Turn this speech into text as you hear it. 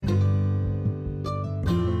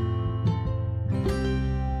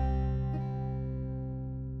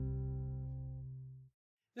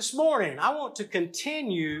This morning, I want to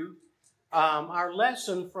continue our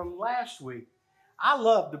lesson from last week. I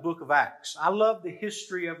love the book of Acts. I love the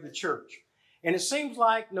history of the church. And it seems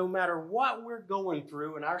like no matter what we're going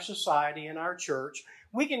through in our society, in our church,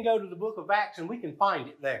 we can go to the book of Acts and we can find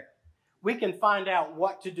it there. We can find out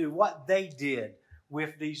what to do, what they did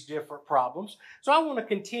with these different problems. So I want to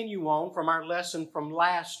continue on from our lesson from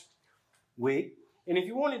last week. And if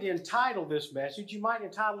you wanted to entitle this message, you might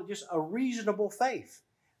entitle it just A Reasonable Faith.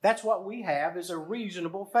 That's what we have, is a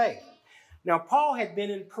reasonable faith. Now, Paul had been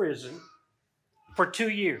in prison for 2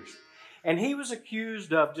 years, and he was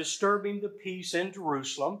accused of disturbing the peace in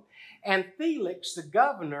Jerusalem. And Felix, the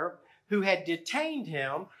governor who had detained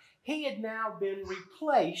him, he had now been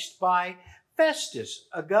replaced by Festus,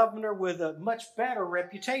 a governor with a much better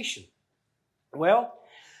reputation. Well,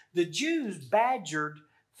 the Jews badgered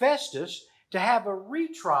Festus to have a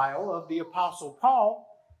retrial of the Apostle Paul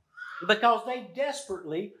because they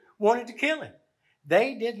desperately wanted to kill him.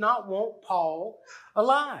 They did not want Paul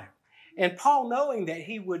alive. And Paul, knowing that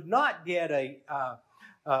he would not get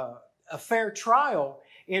a fair trial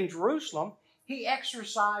in Jerusalem, he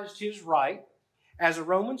exercised his right as a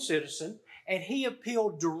Roman citizen, and he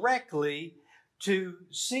appealed directly to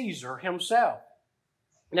Caesar himself.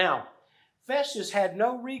 Now, Festus had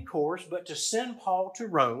no recourse but to send Paul to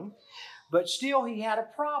Rome, but still he had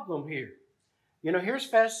a problem here. You know, here's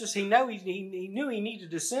Festus. He knew he needed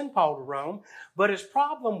to send Paul to Rome, but his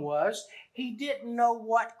problem was he didn't know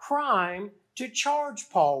what crime to charge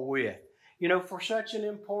Paul with, for such an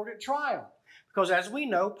important trial. Because as we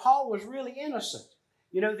know, Paul was really innocent.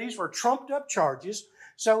 These were trumped up charges.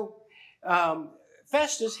 So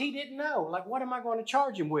Festus, he didn't know, what am I going to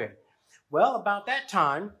charge him with? Well, about that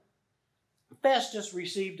time, Festus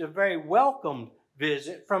received a very welcome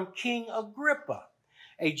visit from King Agrippa,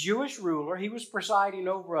 a Jewish ruler. He was presiding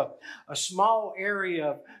over a small area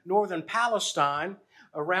of northern Palestine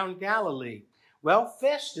around Galilee. Well,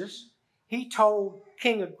 Festus, he told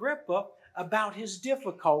King Agrippa about his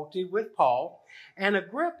difficulty with Paul. And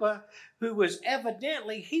Agrippa, who was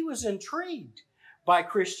evidently, he was intrigued by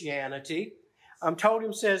Christianity, told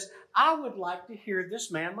him, says, I would like to hear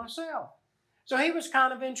this man myself. So he was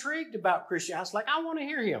kind of intrigued about Christianity. I was like, I want to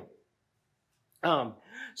hear him.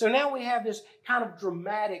 So now we have this kind of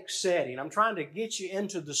dramatic setting. I'm trying to get you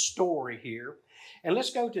into the story here. And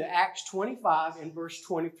let's go to Acts 25 and verse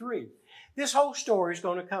 23. This whole story is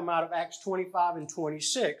going to come out of Acts 25 and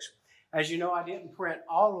 26. As you know, I didn't print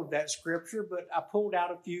all of that scripture, but I pulled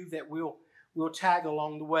out a few that we'll tag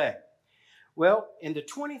along the way. Well, in the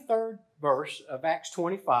 23rd verse of Acts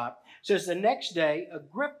 25, it says, the next day,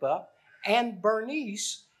 Agrippa and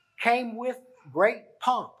Bernice came with great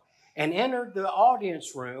pomp and entered the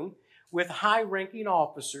audience room with high-ranking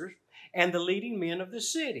officers and the leading men of the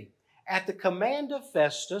city. At the command of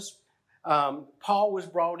Festus, Paul was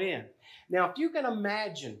brought in. Now, if you can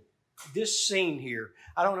imagine this scene here,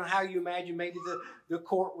 I don't know how you imagine maybe the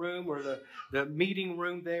courtroom or the meeting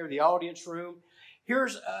room there, the audience room.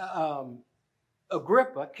 Here's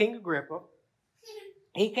Agrippa, King Agrippa.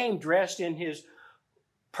 He came dressed in his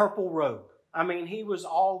purple robe. I mean, he was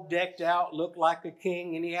all decked out, looked like a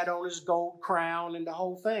king, and he had on his gold crown and the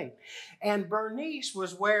whole thing. And Bernice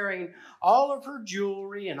was wearing all of her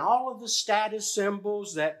jewelry and all of the status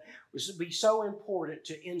symbols that was to be so important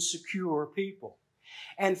to insecure people.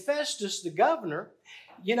 And Festus, the governor,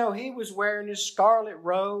 he was wearing his scarlet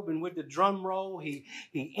robe, and with the drum roll, he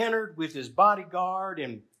entered with his bodyguard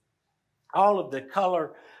and all of the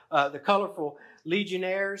colorful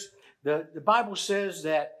legionnaires. The Bible says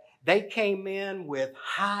that they came in with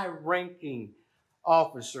high-ranking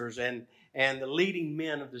officers and the leading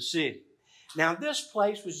men of the city. Now, this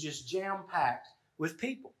place was just jam-packed with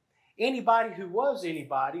people. Anybody who was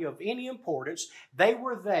anybody of any importance, they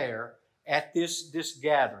were there at this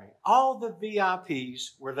gathering. All the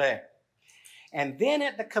VIPs were there. And then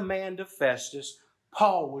at the command of Festus,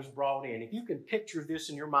 Paul was brought in. If you can picture this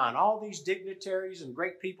in your mind, all these dignitaries and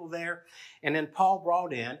great people there, and then Paul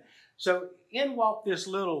brought in. So in walked this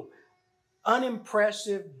little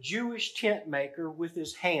unimpressive Jewish tent maker with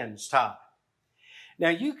his hands tied. Now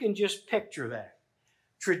you can just picture that.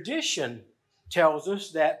 Tradition tells us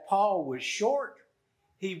that Paul was short,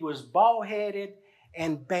 he was bald-headed,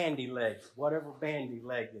 and bandy-legged, whatever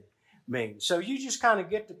bandy-legged means. So you just kind of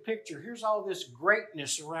get the picture. Here's all this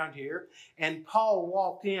greatness around here, and Paul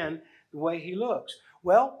walked in the way he looks.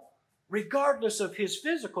 Well, regardless of his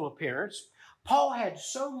physical appearance, Paul had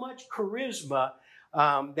so much charisma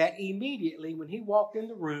that immediately when he walked in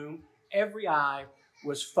the room, every eye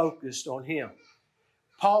was focused on him.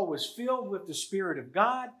 Paul was filled with the Spirit of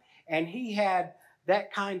God, and he had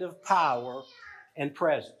that kind of power and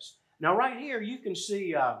presence. Now, right here, you can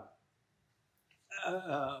see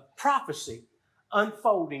prophecy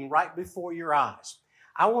unfolding right before your eyes.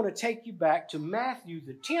 I want to take you back to Matthew,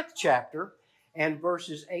 the 10th chapter, and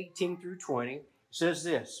verses 18 through 20. It says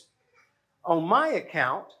this, "On my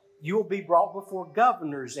account, you will be brought before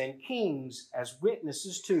governors and kings as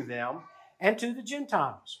witnesses to them and to the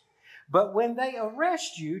Gentiles. But when they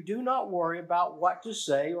arrest you, do not worry about what to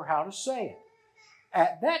say or how to say it.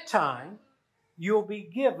 At that time, you'll be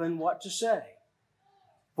given what to say.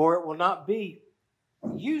 For it will not be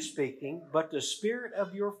you speaking, but the Spirit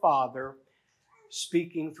of your Father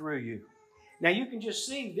speaking through you." Now you can just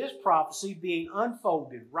see this prophecy being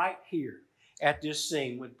unfolded right here at this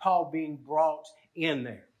scene with Paul being brought in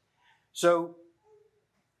there. So,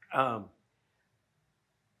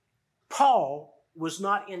 Paul was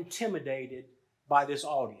not intimidated by this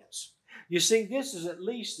audience. You see, this is at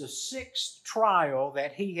least the 6th trial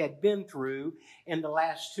that he had been through in the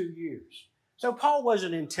last 2 years. So Paul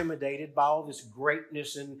wasn't intimidated by all this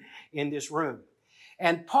greatness in this room.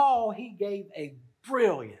 And Paul, he gave a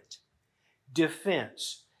brilliant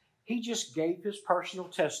defense. He just gave his personal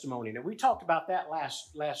testimony. Now, we talked about that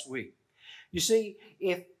last week. You see,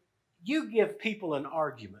 if you give people an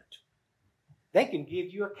argument, they can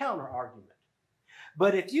give you a counter argument.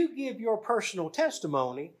 But if you give your personal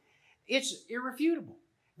testimony, it's irrefutable.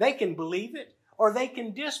 They can believe it or they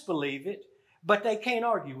can disbelieve it, but they can't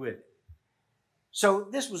argue with it. So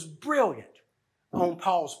this was brilliant on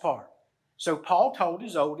Paul's part. So Paul told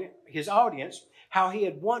his audience how he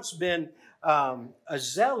had once been a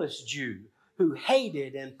zealous Jew who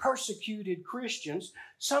hated and persecuted Christians.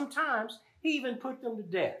 Sometimes he even put them to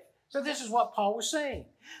death. So this is what Paul was saying.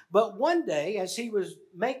 But one day, as he was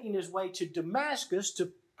making his way to Damascus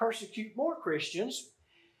to persecute more Christians,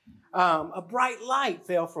 a bright light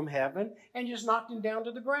fell from heaven and just knocked him down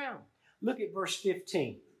to the ground. Look at verse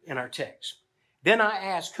 15 in our text. "Then I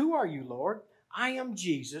asked, 'Who are you, Lord?' 'I am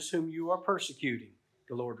Jesus, whom you are persecuting,'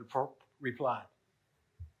 the Lord replied.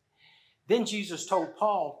 Then Jesus told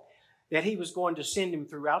Paul that he was going to send him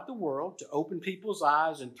throughout the world to open people's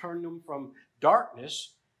eyes and turn them from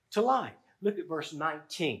darkness to light. Look at verse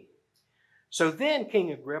 19. "So then,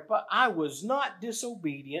 King Agrippa, I was not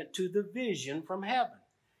disobedient to the vision from heaven."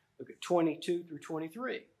 Look at 22 through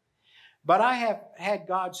 23. "But I have had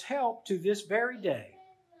God's help to this very day.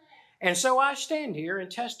 And so I stand here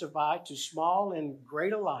and testify to small and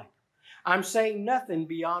great alike. I'm saying nothing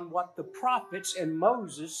beyond what the prophets and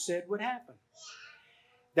Moses said would happen.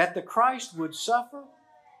 That the Christ would suffer,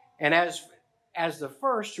 and as the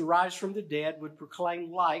first to rise from the dead would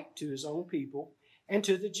proclaim light to his own people and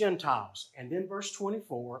to the Gentiles." And then verse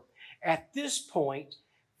 24, at this point,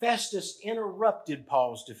 Festus interrupted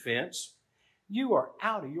Paul's defense. "You are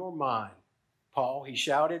out of your mind, Paul," he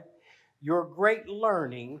shouted. "Your great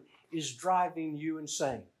learning is driving you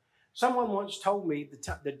insane." Someone once told me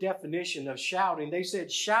the definition of shouting. They said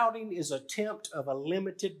shouting is an attempt of a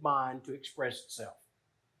limited mind to express itself.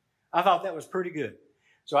 I thought that was pretty good.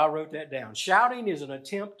 So I wrote that down. Shouting is an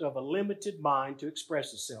attempt of a limited mind to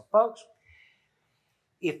express itself. Folks,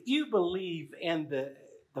 if you believe in the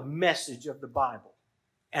message of the Bible,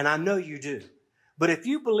 and I know you do, but if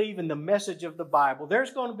you believe in the message of the Bible,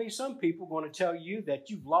 there's going to be some people going to tell you that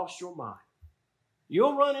you've lost your mind.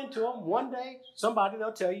 You'll run into them one day,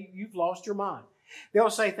 they'll tell you you've lost your mind. They'll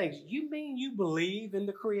say things, "You mean you believe in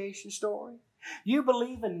the creation story? You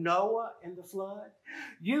believe in Noah and the flood?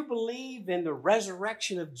 You believe in the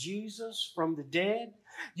resurrection of Jesus from the dead?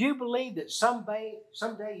 You believe that someday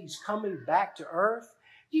he's coming back to earth?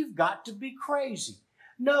 You've got to be crazy."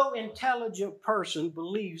 No intelligent person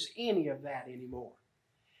believes any of that anymore.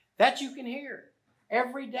 That you can hear.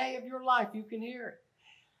 Every day of your life you can hear it.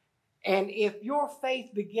 And if your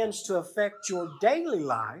faith begins to affect your daily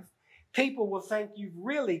life, people will think you've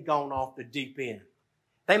really gone off the deep end.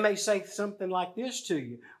 They may say something like this to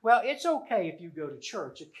you: "Well, it's okay if you go to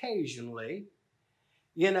church occasionally,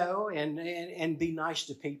 and be nice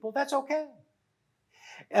to people. That's okay.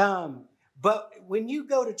 But when you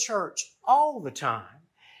go to church all the time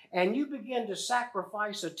and you begin to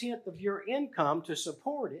sacrifice 1/10 of your income to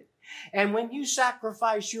support it, and when you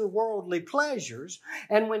sacrifice your worldly pleasures,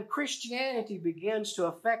 and when Christianity begins to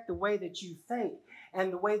affect the way that you think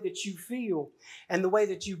and the way that you feel and the way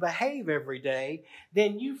that you behave every day,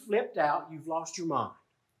 then you flipped out, you've lost your mind."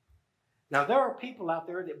 Now, there are people out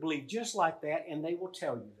there that believe just like that, and they will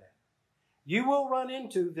tell you that. You will run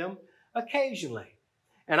into them occasionally.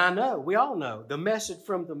 And I know, we all know, the message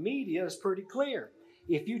from the media is pretty clear.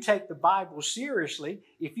 If you take the Bible seriously,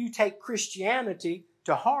 if you take Christianity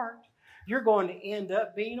to heart, you're going to end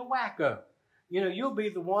up being a wacko. You'll be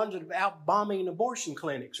the ones that are out bombing abortion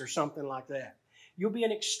clinics or something like that. You'll be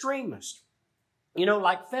an extremist.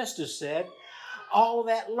 Like Festus said, all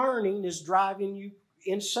that learning is driving you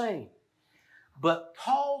insane. But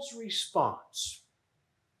Paul's response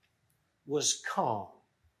was calm,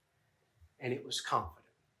 and it was confident.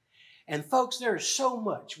 And folks, there is so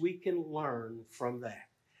much we can learn from that.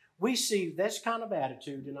 We see this kind of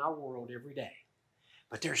attitude in our world every day.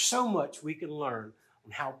 But there's so much we can learn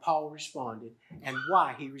on how Paul responded and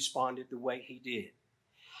why he responded the way he did.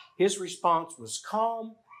 His response was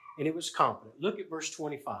calm and it was confident. Look at verse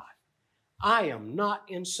 25. I am not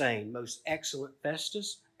insane, most excellent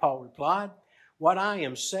Festus, Paul replied. What I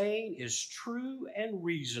am saying is true and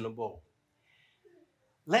reasonable.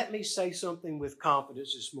 Let me say something with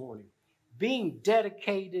confidence this morning. Being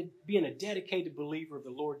a dedicated believer of the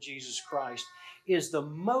Lord Jesus Christ is the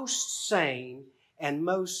most sane and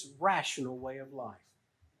most rational way of life,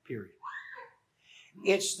 period.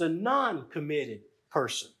 It's the non-committed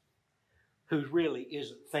person who really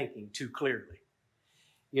isn't thinking too clearly.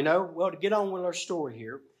 To get on with our story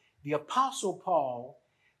here, the Apostle Paul,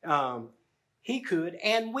 he could,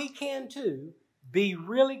 and we can too, be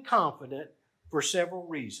really confident for several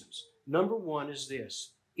reasons. Number one is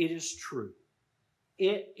this: it is true.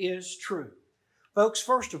 It is true. Folks,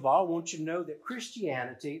 first of all, I want you to know that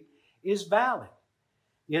Christianity is valid.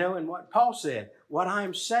 And what Paul said, what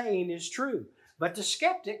I'm saying is true. But the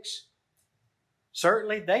skeptics,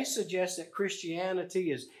 certainly they suggest that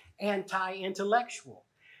Christianity is anti-intellectual.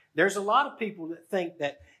 There's a lot of people that think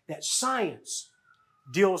that science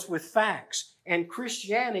deals with facts and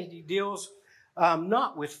Christianity deals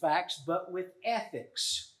not with facts, but with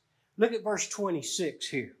ethics. Look at verse 26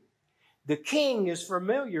 here. The king is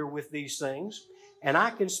familiar with these things, and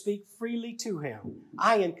I can speak freely to him.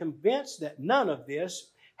 I am convinced that none of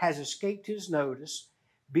this has escaped his notice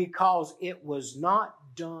because it was not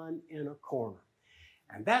done in a corner.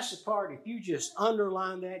 And that's the part, if you just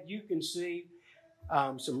underline that, you can see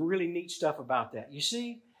some really neat stuff about that. You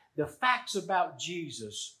see, the facts about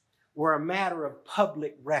Jesus were a matter of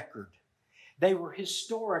public record. They were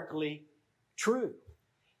historically true.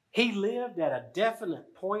 He lived at a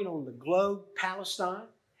definite point on the globe, Palestine.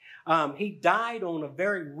 He died on a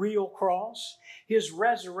very real cross. His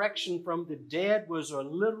resurrection from the dead was a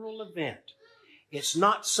literal event. It's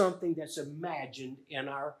not something that's imagined in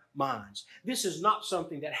our minds. This is not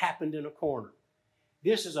something that happened in a corner.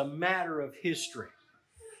 This is a matter of history.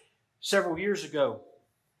 Several years ago,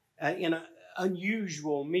 in an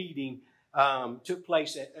unusual meeting took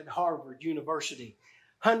place at Harvard University.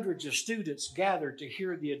 Hundreds of students gathered to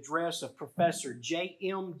hear the address of Professor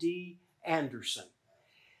J.M.D. Anderson,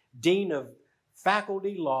 Dean of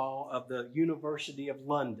Faculty Law of the University of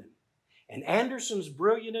London. In Anderson's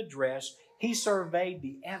brilliant address, he surveyed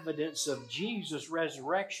the evidence of Jesus'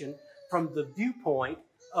 resurrection from the viewpoint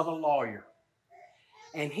of a lawyer.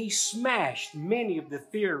 And he smashed many of the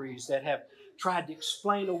theories that have tried to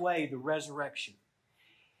explain away the resurrection.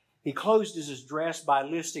 He closed his address by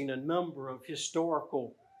listing a number of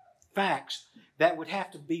historical facts that would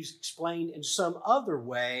have to be explained in some other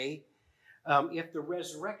way if the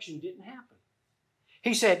resurrection didn't happen.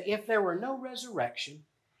 He said, if there were no resurrection,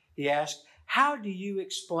 he asked, how do you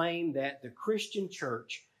explain that the Christian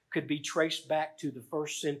church could be traced back to the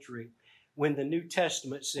first century when the New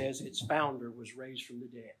Testament says its founder was raised from the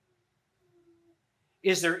dead?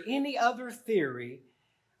 Is there any other theory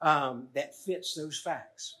that fits those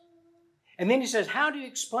facts? And then he says, how do you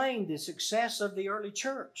explain the success of the early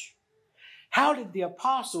church? How did the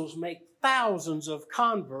apostles make thousands of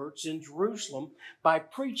converts in Jerusalem by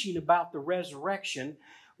preaching about the resurrection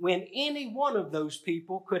when any one of those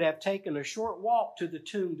people could have taken a short walk to the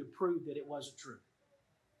tomb to prove that it wasn't true?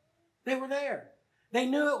 They were there. They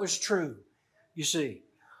knew it was true, you see.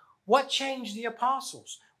 What changed the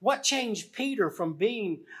apostles? What changed Peter from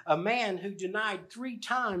being a man who denied 3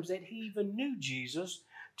 times that he even knew Jesus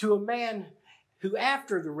to a man who,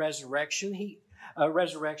 after the resurrection, he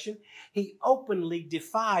openly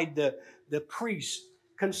defied the priests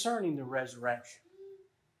concerning the resurrection?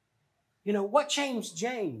 What changed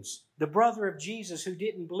James, the brother of Jesus, who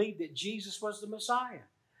didn't believe that Jesus was the Messiah,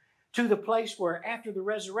 to the place where after the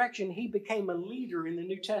resurrection, he became a leader in the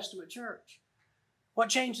New Testament church? What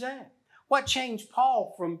changed that? What changed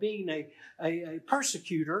Paul from being a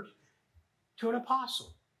persecutor to an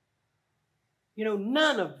apostle?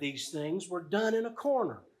 None of these things were done in a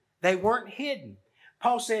corner. They weren't hidden.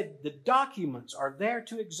 Paul said the documents are there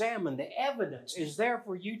to examine. The evidence is there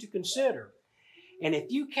for you to consider. And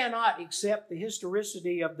if you cannot accept the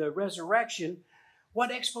historicity of the resurrection,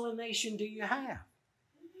 what explanation do you have?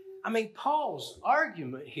 Paul's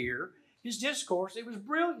argument here His discourse, it was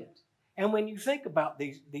brilliant. And when you think about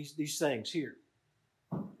these things here.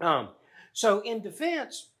 So in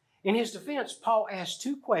his defense, Paul asked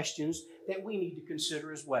two questions that we need to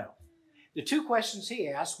consider as well. The two questions he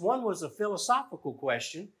asked, one was a philosophical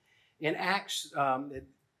question. In Acts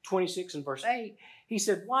 26 and verse 8, he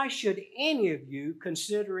said, why should any of you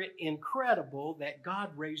consider it incredible that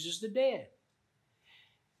God raises the dead?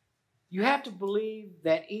 You have to believe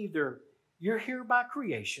that either you're here by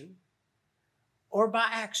creation or by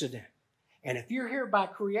accident. And if you're here by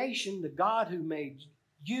creation, the God who made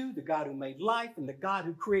you, the God who made life, and the God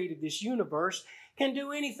who created this universe can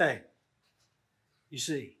do anything. You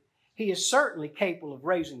see, He is certainly capable of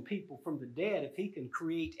raising people from the dead if He can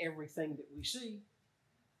create everything that we see.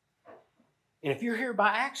 And if you're here by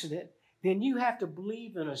accident, then you have to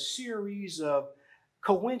believe in a series of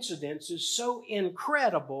coincidences so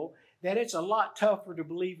incredible that it's a lot tougher to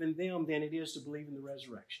believe in them than it is to believe in the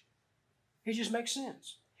resurrection. It just makes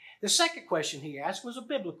sense. The second question he asked was a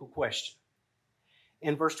biblical question.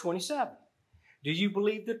 In verse 27, do you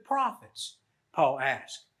believe the prophets? Paul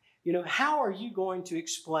asked. How are you going to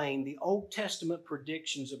explain the Old Testament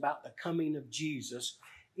predictions about the coming of Jesus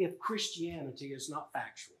if Christianity is not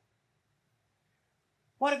factual?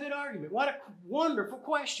 What a good argument. What a wonderful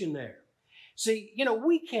question there. See,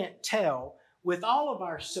 we can't tell with all of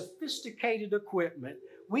our sophisticated equipment,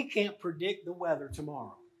 we can't predict the weather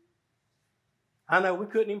tomorrow. I know we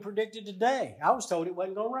couldn't even predict it today. I was told it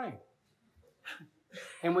wasn't going to rain.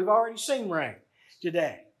 And we've already seen rain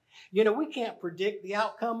today. We can't predict the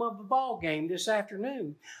outcome of the ball game this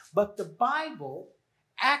afternoon. But the Bible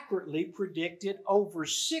accurately predicted over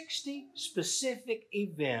 60 specific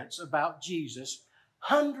events about Jesus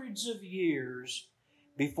hundreds of years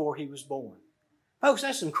before He was born. Folks,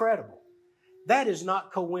 that's incredible. That is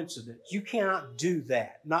not coincidence. You cannot do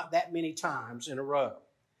that, not that many times in a row.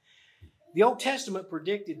 The Old Testament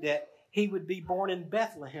predicted that He would be born in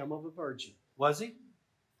Bethlehem of a virgin. Was He?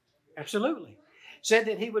 Absolutely. Said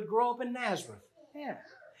that He would grow up in Nazareth. Yeah.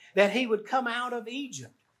 That He would come out of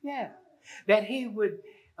Egypt. Yeah. That He would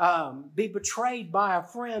be betrayed by a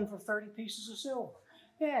friend for 30 pieces of silver.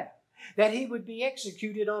 Yeah. That He would be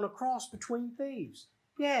executed on a cross between thieves.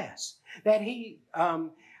 Yes. That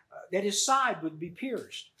His side would be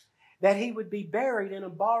pierced. That He would be buried in a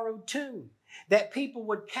borrowed tomb. That people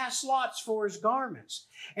would cast lots for His garments.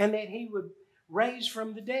 And that He would raise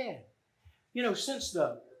from the dead. Since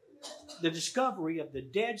the discovery of the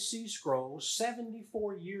Dead Sea Scrolls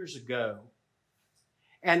 74 years ago,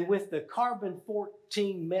 and with the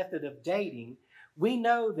carbon-14 method of dating, we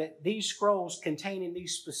know that these scrolls containing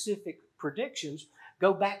these specific predictions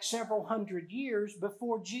go back several hundred years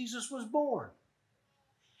before Jesus was born.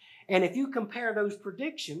 And if you compare those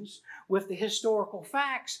predictions with the historical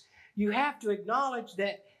facts, you have to acknowledge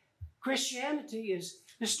that Christianity is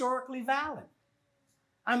historically valid.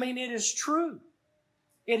 I mean, it is true.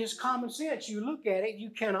 It is common sense. You look at it,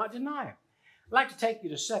 you cannot deny it. I'd like to take you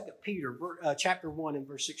to 2 Peter chapter 1 and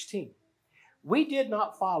verse 16. We did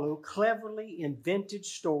not follow cleverly invented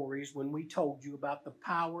stories when we told you about the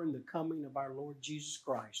power and the coming of our Lord Jesus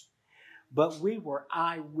Christ, but we were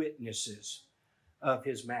eyewitnesses of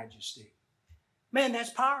His majesty. Man,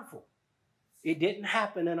 that's powerful. It didn't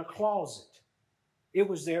happen in a closet. It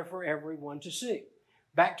was there for everyone to see.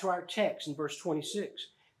 Back to our text in verse 26.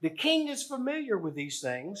 The king is familiar with these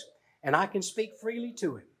things, and I can speak freely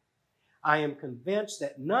to him. I am convinced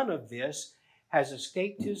that none of this has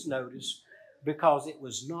escaped his notice because it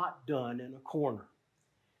was not done in a corner.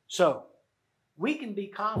 So, we can be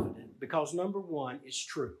confident because number one, it's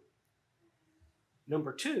true.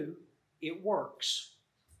 Number two, it works.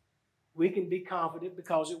 We can be confident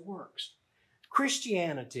because it works.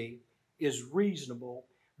 Christianity is reasonable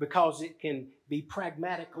because it can be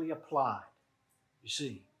pragmatically applied. You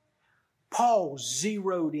see, Paul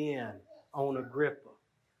zeroed in on Agrippa.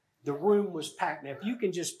 The room was packed. Now, if you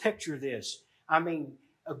can just picture this,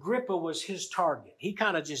 Agrippa was his target. He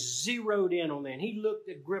kind of just zeroed in on that. And he looked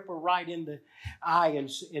Agrippa right in the eye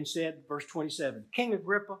and said, verse 27, King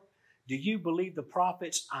Agrippa, do you believe the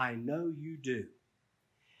prophets? I know you do.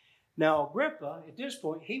 Now, Agrippa, at this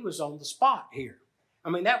point, he was on the spot here.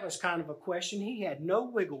 That was kind of a question he had no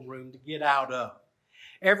wiggle room to get out of.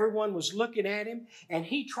 Everyone was looking at him, and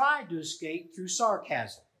he tried to escape through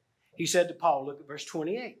sarcasm. He said to Paul, look at verse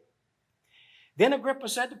 28. Then Agrippa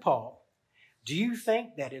said to Paul, do you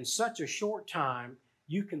think that in such a short time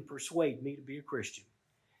you can persuade me to be a Christian?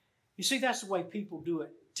 You see, that's the way people do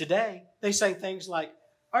it today. They say things like,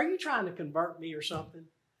 are you trying to convert me or something?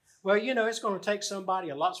 Well, it's going to take somebody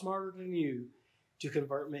a lot smarter than you to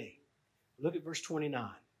convert me. Look at verse 29.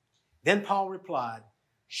 Then Paul replied,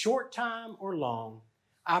 short time or long,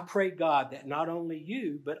 I pray, God, that not only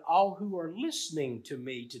you, but all who are listening to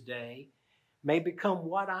me today may become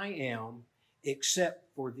what I am, except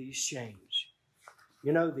for these shames.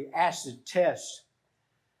 You know, the acid test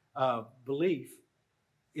of belief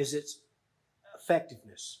is its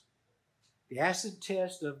effectiveness. The acid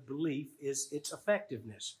test of belief is its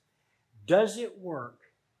effectiveness. Does it work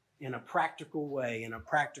in a practical way, in a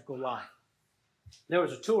practical life? There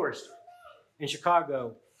was a tourist in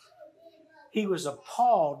Chicago. He was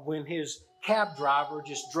appalled when his cab driver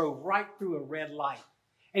just drove right through a red light.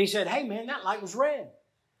 And he said, "Hey man, that light was red."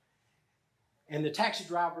 And the taxi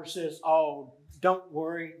driver says, "Oh, don't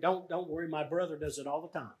worry, don't worry, my brother does it all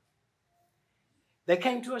the time." They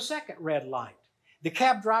came to a second red light. The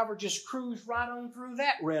cab driver just cruised right on through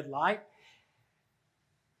that red light.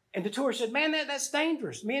 And the tourist said, "Man, that's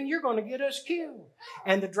dangerous. Man, you're going to get us killed."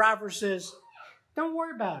 And the driver says, "Don't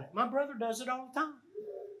worry about it. My brother does it all the time."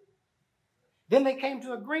 Then they came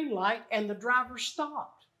to a green light and the driver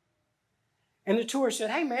stopped. And the tourist said,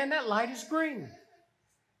 "Hey man, that light is green."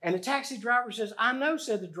 And the taxi driver says, "I know,"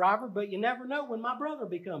 said the driver, "but you never know when my brother will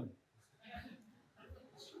be coming."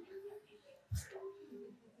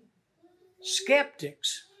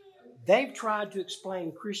 Skeptics, they've tried to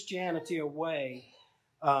explain Christianity away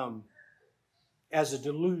as a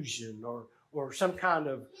delusion or some kind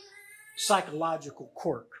of psychological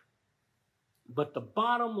quirk. But the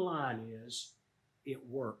bottom line is, it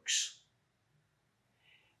works.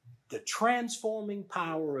 The transforming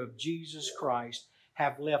power of Jesus Christ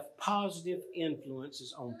have left positive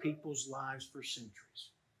influences on people's lives for centuries.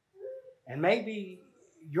 And maybe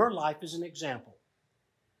your life is an example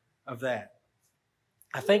of that.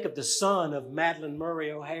 I think of the son of Madalyn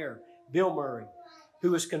Murray O'Hair, Bill Murray,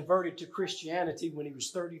 who was converted to Christianity when he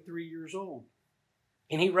was 33 years old.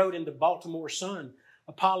 And he wrote in the Baltimore Sun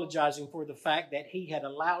apologizing for the fact that he had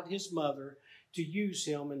allowed his mother to use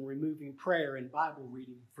him in removing prayer and Bible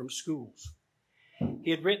reading from schools.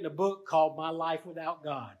 He had written a book called My Life Without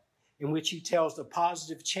God, in which he tells the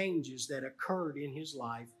positive changes that occurred in his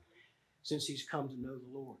life since he's come to know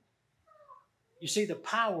the Lord. You see, the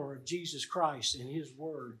power of Jesus Christ and His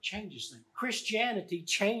Word changes things. Christianity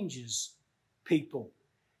changes people,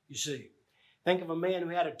 you see. Think of a man who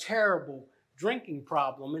had a terrible drinking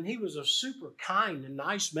problem, and he was a super kind and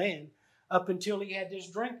nice man up until he had this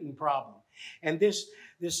drinking problem. And this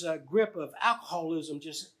grip of alcoholism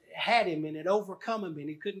just had him, and it overcome him, and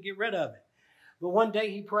he couldn't get rid of it. But one day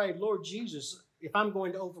he prayed, "Lord Jesus, if I'm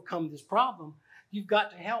going to overcome this problem, you've got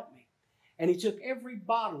to help me." And he took every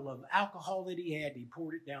bottle of alcohol that he had, he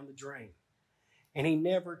poured it down the drain. And he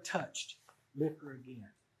never touched liquor again.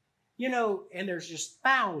 You know, and there's just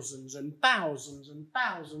thousands and thousands and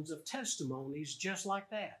thousands of testimonies just like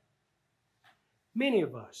that. Many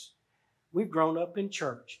of us, we've grown up in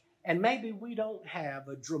church, and maybe we don't have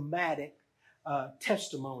a dramatic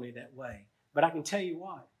testimony that way. But I can tell you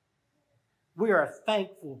what, we are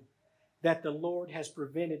thankful that the Lord has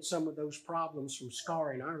prevented some of those problems from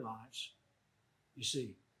scarring our lives. You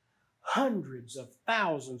see, hundreds of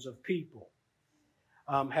thousands of people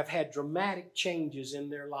have had dramatic changes in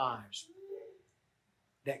their lives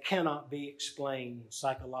that cannot be explained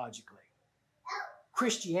psychologically.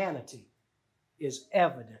 Christianity is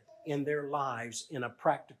evident in their lives in a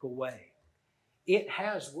practical way. It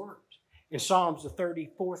has worked. In Psalms, the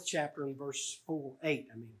 34th chapter and verse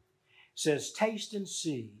 8, says, "Taste and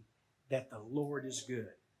see that the Lord is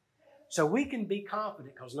good." So we can be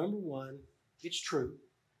confident because number one, it's true.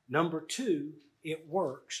 Number two, it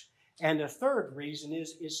works. And the third reason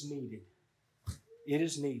is it's needed. It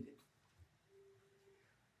is needed.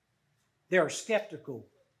 There are skeptical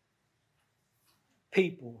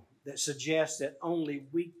people that suggest that only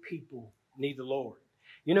weak people need the Lord.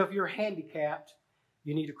 You know, if you're handicapped,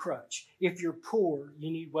 you need a crutch. If you're poor,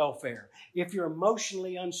 you need welfare. If you're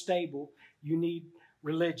emotionally unstable, you need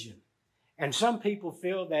religion. And some people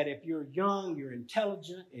feel that if you're young, you're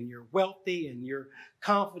intelligent, and you're wealthy, and you're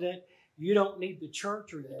confident, you don't need the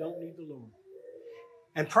church or you don't need the Lord.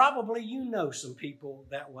 And probably you know some people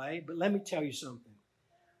that way, but let me tell you something.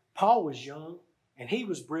 Paul was young, and he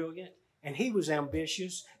was brilliant, and he was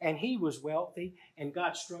ambitious, and he was wealthy, and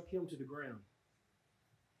God struck him to the ground.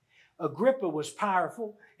 Agrippa was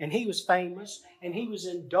powerful, and he was famous, and he was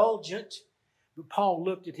indulgent. But Paul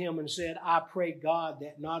looked at him and said, "I pray, God,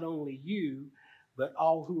 that not only you, but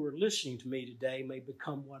all who are listening to me today may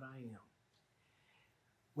become what I am."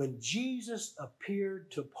 When Jesus appeared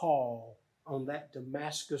to Paul on that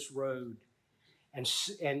Damascus road and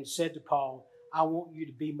said to Paul, "I want you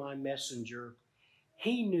to be my messenger,"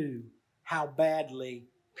 he knew how badly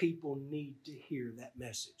people need to hear that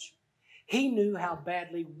message. He knew how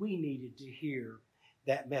badly we needed to hear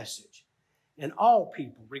that message. And all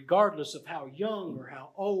people, regardless of how young or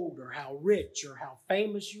how old or how rich or how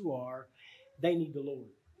famous you are, they need the Lord.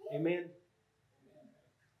 Amen?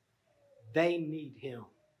 They need Him.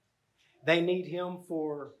 They need Him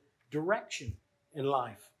for direction in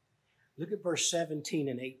life. Look at verse 17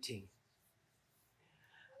 and 18.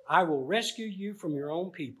 I will rescue you from your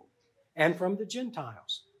own people and from the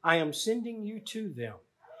Gentiles. I am sending you to them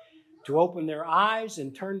to open their eyes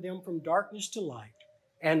and turn them from darkness to light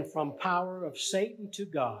and from power of Satan to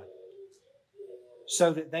God,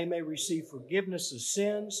 so that they may receive forgiveness of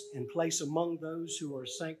sins and place among those who are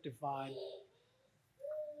sanctified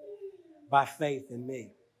by faith in me.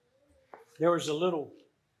 There was a little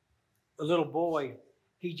boy.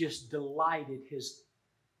 He just delighted his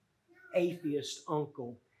atheist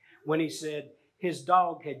uncle when he said his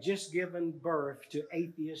dog had just given birth to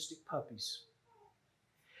atheistic puppies.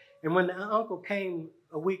 And when the uncle came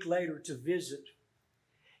a week later to visit,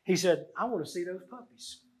 he said, I want to see those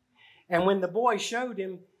puppies. And when the boy showed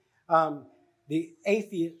him, the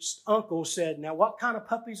atheist uncle said, now what kind of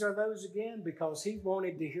puppies are those again? Because he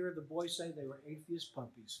wanted to hear the boy say they were atheist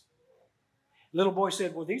puppies. The little boy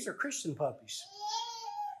said, well, these are Christian puppies.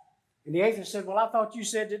 And the atheist said, well, I thought you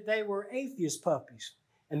said that they were atheist puppies.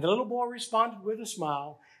 And the little boy responded with a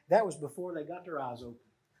smile. That was before they got their eyes open.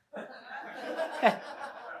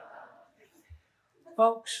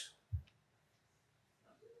 Folks,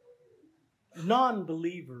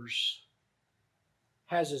 non-believers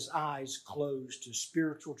has his eyes closed to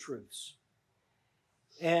spiritual truths.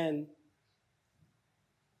 And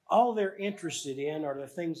all they're interested in are the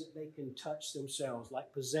things that they can touch themselves,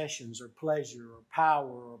 like possessions or pleasure or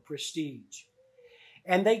power or prestige.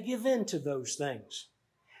 And they give in to those things.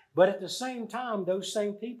 But at the same time, those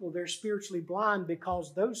same people, they're spiritually blind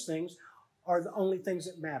because those things are the only things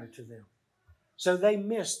that matter to them. So they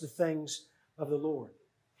miss the things of the Lord.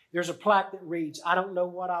 There's a plaque that reads, I don't know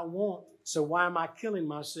what I want, so why am I killing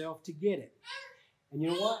myself to get it? And you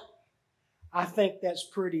know what? I think that's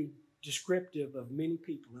pretty descriptive of many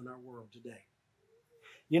people in our world today.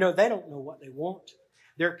 You know, they don't know what they want.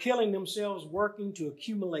 They're killing themselves working to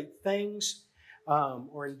accumulate things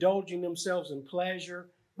or indulging themselves in pleasure,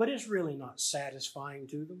 but it's really not satisfying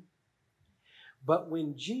to them. But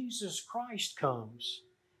when Jesus Christ comes,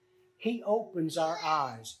 He opens our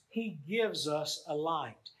eyes. He gives us a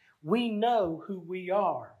light. We know who we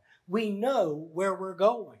are. We know where we're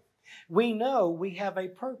going. We know we have a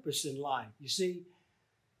purpose in life. You see,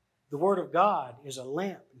 the Word of God is a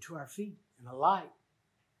lamp unto our feet and a light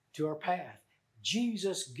to our path.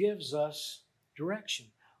 Jesus gives us direction.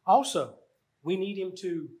 Also, we need Him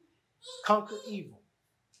to conquer evil.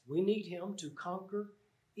 We need Him to conquer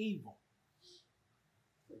evil.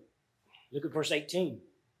 Look at verse 18.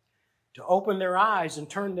 To open their eyes and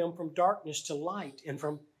turn them from darkness to light and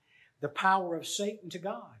from the power of Satan to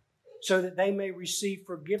God, so that they may receive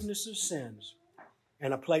forgiveness of sins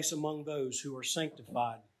and a place among those who are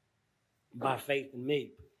sanctified by faith in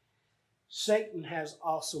me. Satan has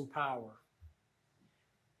awesome power.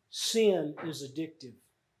 Sin is addictive.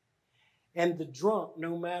 And the drunk,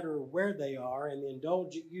 no matter where they are, and the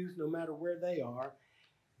indulgent youth, no matter where they are,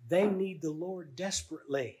 they need the Lord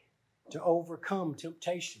desperately to overcome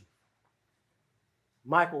temptation.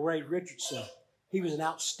 Michael Ray Richardson, he was an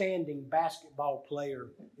outstanding basketball player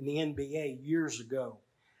in the NBA years ago.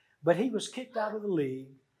 But he was kicked out of the league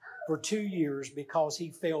for 2 years because he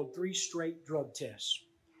failed 3 straight drug tests.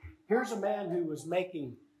 Here's a man who was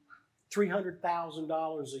making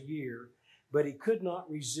 $300,000 a year, but he could not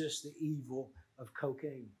resist the evil of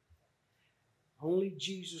cocaine. Only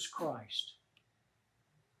Jesus Christ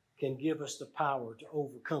can give us the power to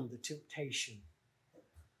overcome the temptation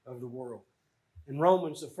of the world. In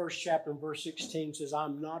Romans, the first chapter and verse 16 says,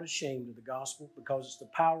 I'm not ashamed of the gospel because it's the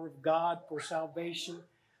power of God for salvation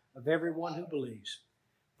of everyone who believes.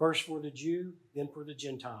 First for the Jew, then for the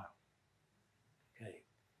Gentile. Okay.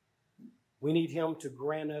 We need Him to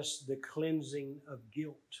grant us the cleansing of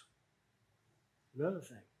guilt. Another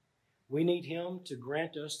thing, we need Him to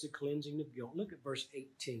grant us the cleansing of guilt. Look at verse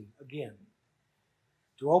 18 again.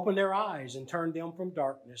 To open their eyes and turn them from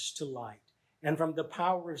darkness to light and from the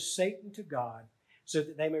power of Satan to God, so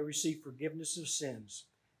that they may receive forgiveness of sins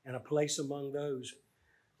and a place among those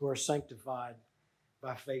who are sanctified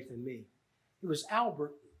by faith in me. It was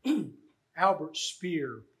Albert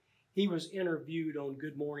Speer. He was interviewed on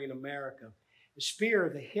Good Morning America.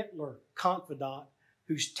 Speer, the Hitler confidant,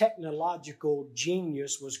 whose technological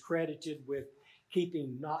genius was credited with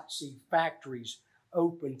keeping Nazi factories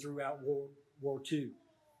open throughout World War II.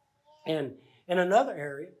 And in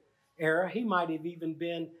another era, he might have even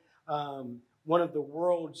been one of the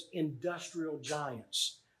world's industrial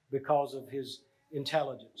giants because of his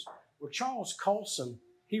intelligence. Well, Charles Colson,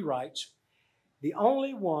 he writes, the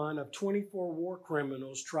only one of 24 war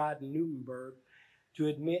criminals tried in Nuremberg to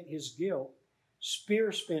admit his guilt,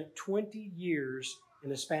 Speer spent 20 years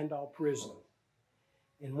in a Spandau prison.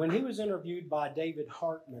 And when he was interviewed by David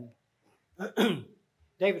Hartman,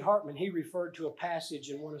 he referred to a passage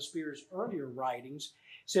in one of Speer's earlier writings.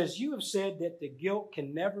 It says, you have said that the guilt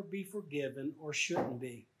can never be forgiven or shouldn't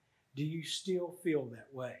be. Do you still feel that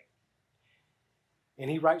way? And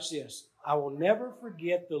he writes this, I will never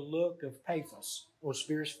forget the look of pathos on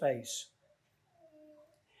Speer's face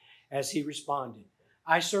as he responded,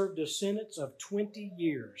 I served a sentence of 20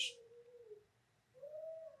 years.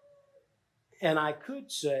 And I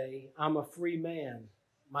could say I'm a free man.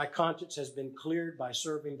 My conscience has been cleared by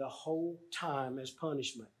serving the whole time as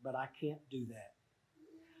punishment, but I can't do that.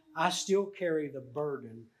 I still carry the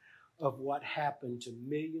burden of what happened to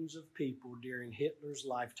millions of people during Hitler's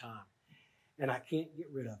lifetime, and I can't get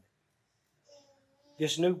rid of it.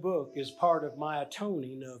 This new book is part of my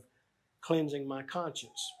atoning of cleansing my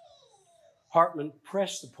conscience. Hartman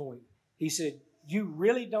pressed the point. He said, you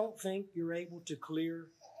really don't think you're able to clear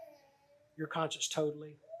your conscience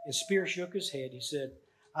totally? And Speer shook his head. He said,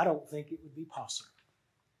 I don't think it would be possible.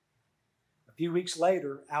 A few weeks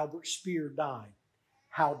later, Albert Speer died.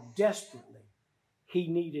 How desperately he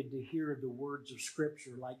needed to hear the words of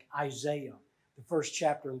Scripture like Isaiah, the first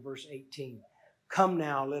chapter in verse 18. Come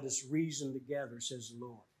now, let us reason together, says the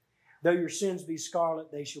Lord. Though your sins be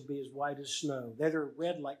scarlet, they shall be as white as snow. Though they're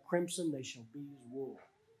red like crimson, they shall be as wool.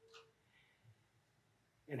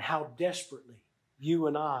 And how desperately you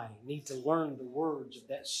and I need to learn the words of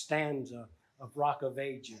that stanza of Rock of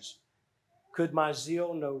Ages. Could my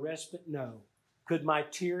zeal no respite know? Could my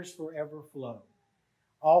tears forever flow?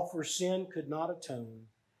 All for sin could not atone.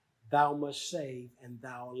 Thou must save, and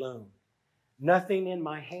thou alone. Nothing in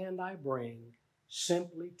my hand I bring,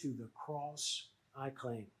 simply to the cross I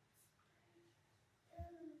cling.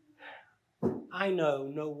 I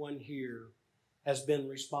know no one here has been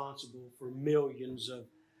responsible for millions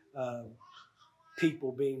of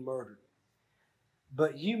people being murdered.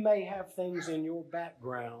 But you may have things in your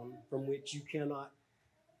background from which you cannot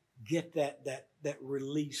get that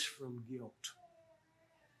release from guilt.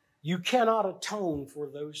 You cannot atone for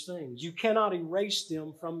those things. You cannot erase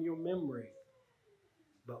them from your memory.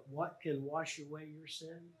 But what can wash away your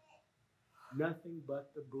sin? Nothing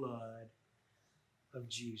but the blood of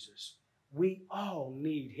Jesus. We all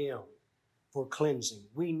need Him for cleansing.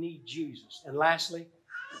 We need Jesus. And lastly,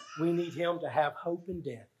 we need Him to have hope in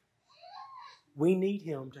death. We need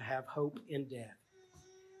Him to have hope in death.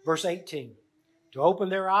 Verse 18, to open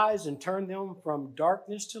their eyes and turn them from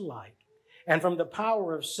darkness to light, and from the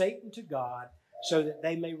power of Satan to God, so that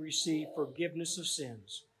they may receive forgiveness of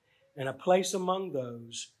sins and a place among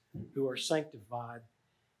those who are sanctified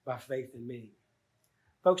by faith in me.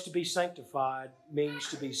 Folks, to be sanctified means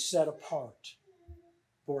to be set apart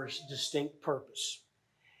for a distinct purpose.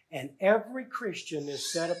 And every Christian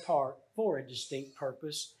is set apart for a distinct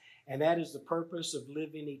purpose, and that is the purpose of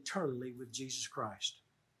living eternally with Jesus Christ.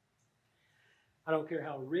 I don't care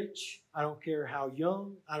how rich, I don't care how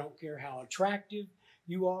young, I don't care how attractive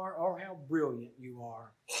you are or how brilliant you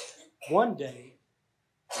are. One day,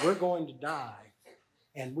 we're going to die,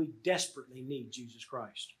 and we desperately need Jesus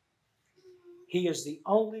Christ. He is the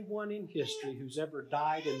only one in history who's ever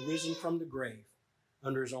died and risen from the grave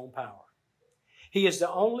under His own power. He is the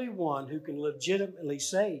only one who can legitimately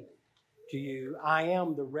say to you, I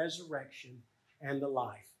am the resurrection and the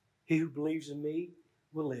life. He who believes in me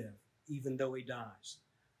will live, even though he dies.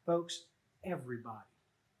 Folks, everybody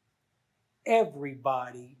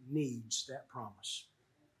needs that promise.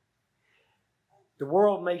 The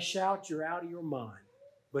world may shout you're out of your mind,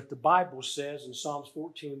 but the Bible says in Psalms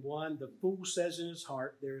 14:1, the fool says in his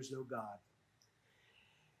heart, there is no God.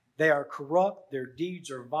 They are corrupt, their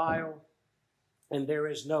deeds are vile, and there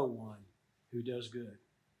is no one who does good.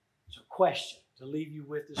 So, question to leave you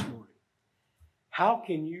with this morning. How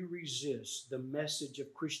can you resist the message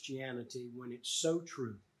of Christianity when it's so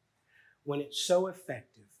true, when it's so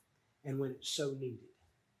effective, and when it's so needed?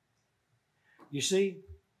 You see,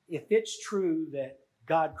 if it's true that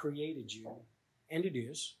God created you, and it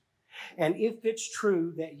is, and if it's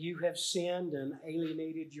true that you have sinned and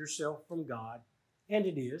alienated yourself from God, and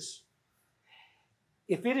it is,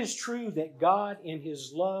 if it is true that God in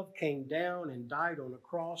His love came down and died on a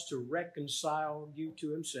cross to reconcile you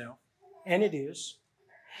to Himself, and it is,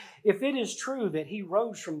 if it is true that He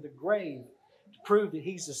rose from the grave to prove that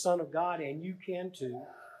He's the Son of God, and you can too,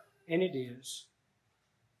 and it is,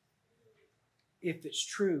 if it's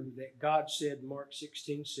true that God said in Mark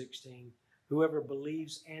 16:16, whoever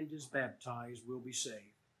believes and is baptized will be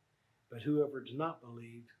saved, but whoever does not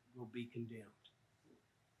believe will be condemned.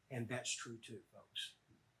 And that's true too, folks.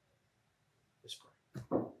 Let's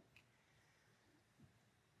pray.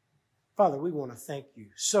 Father, we want to thank you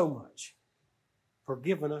so much for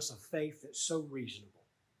giving us a faith that's so reasonable.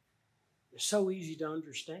 It's so easy to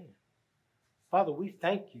understand. Father, we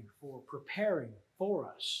thank you for preparing for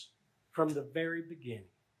us from the very beginning.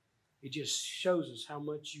 It just shows us how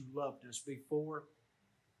much you loved us before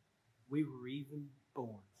we were even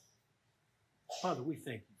born. Father, we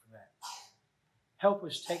thank you for that. Help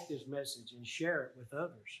us take this message and share it with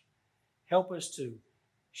others. Help us to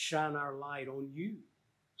shine our light on you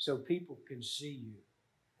so people can see you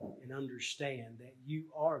and understand that you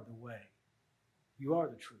are the way, you are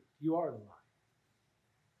the truth, you are the light.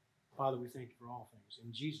 Father, we thank you for all things.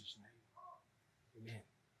 In Jesus' name, amen.